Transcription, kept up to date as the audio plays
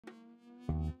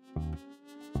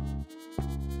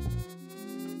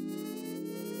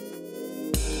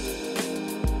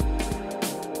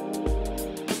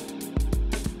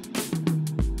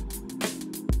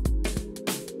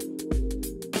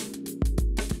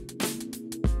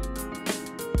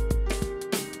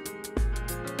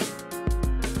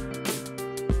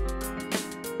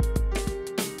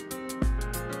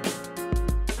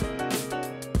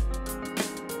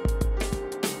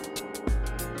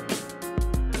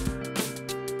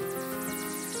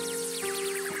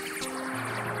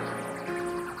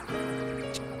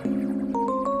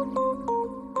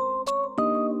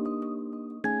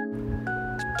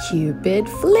Cupid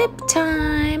Flip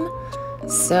time.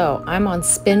 So I'm on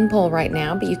spin pole right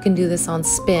now, but you can do this on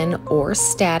spin or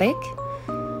static.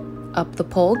 Up the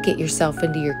pole, get yourself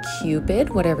into your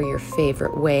Cupid, whatever your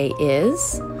favorite way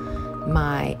is.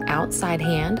 My outside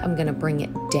hand, I'm gonna bring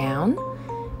it down.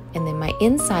 And then my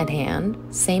inside hand,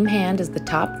 same hand as the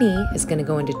top knee, is gonna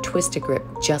go into twisted grip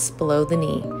just below the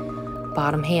knee.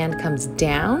 Bottom hand comes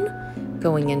down,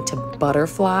 going into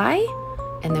butterfly.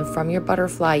 And then from your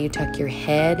butterfly, you tuck your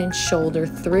head and shoulder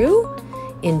through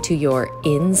into your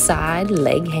inside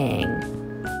leg hang.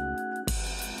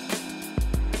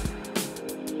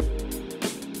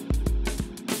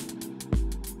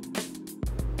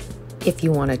 If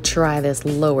you want to try this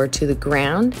lower to the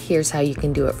ground, here's how you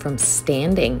can do it from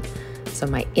standing. So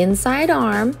my inside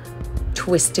arm,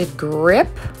 twisted grip,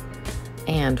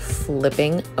 and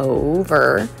flipping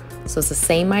over. So it's the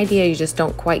same idea, you just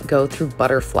don't quite go through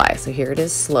butterfly. So here it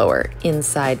is slower.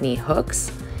 Inside knee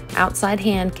hooks. Outside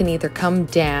hand can either come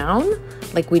down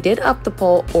like we did up the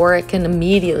pole, or it can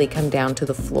immediately come down to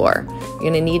the floor.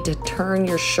 You're gonna need to turn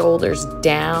your shoulders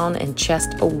down and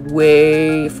chest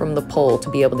away from the pole to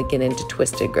be able to get into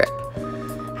twisted grip.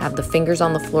 Have the fingers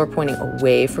on the floor pointing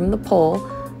away from the pole.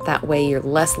 That way you're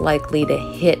less likely to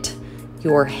hit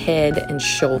your head and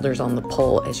shoulders on the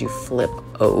pole as you flip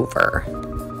over.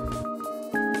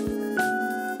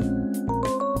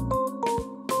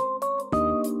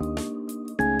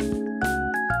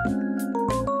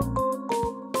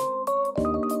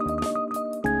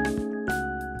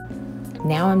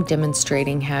 Now I'm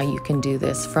demonstrating how you can do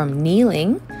this from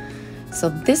kneeling. So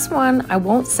this one I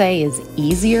won't say is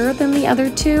easier than the other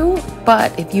two,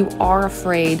 but if you are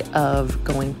afraid of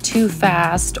going too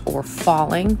fast or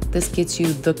falling, this gets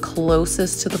you the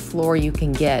closest to the floor you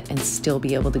can get and still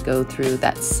be able to go through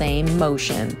that same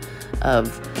motion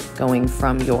of going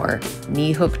from your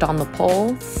knee hooked on the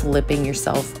pole, flipping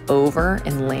yourself over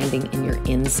and landing in your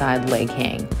inside leg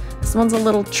hang. This one's a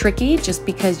little tricky just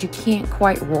because you can't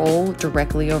quite roll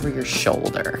directly over your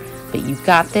shoulder. But you've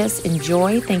got this.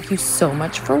 Enjoy. Thank you so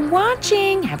much for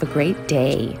watching. Have a great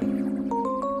day.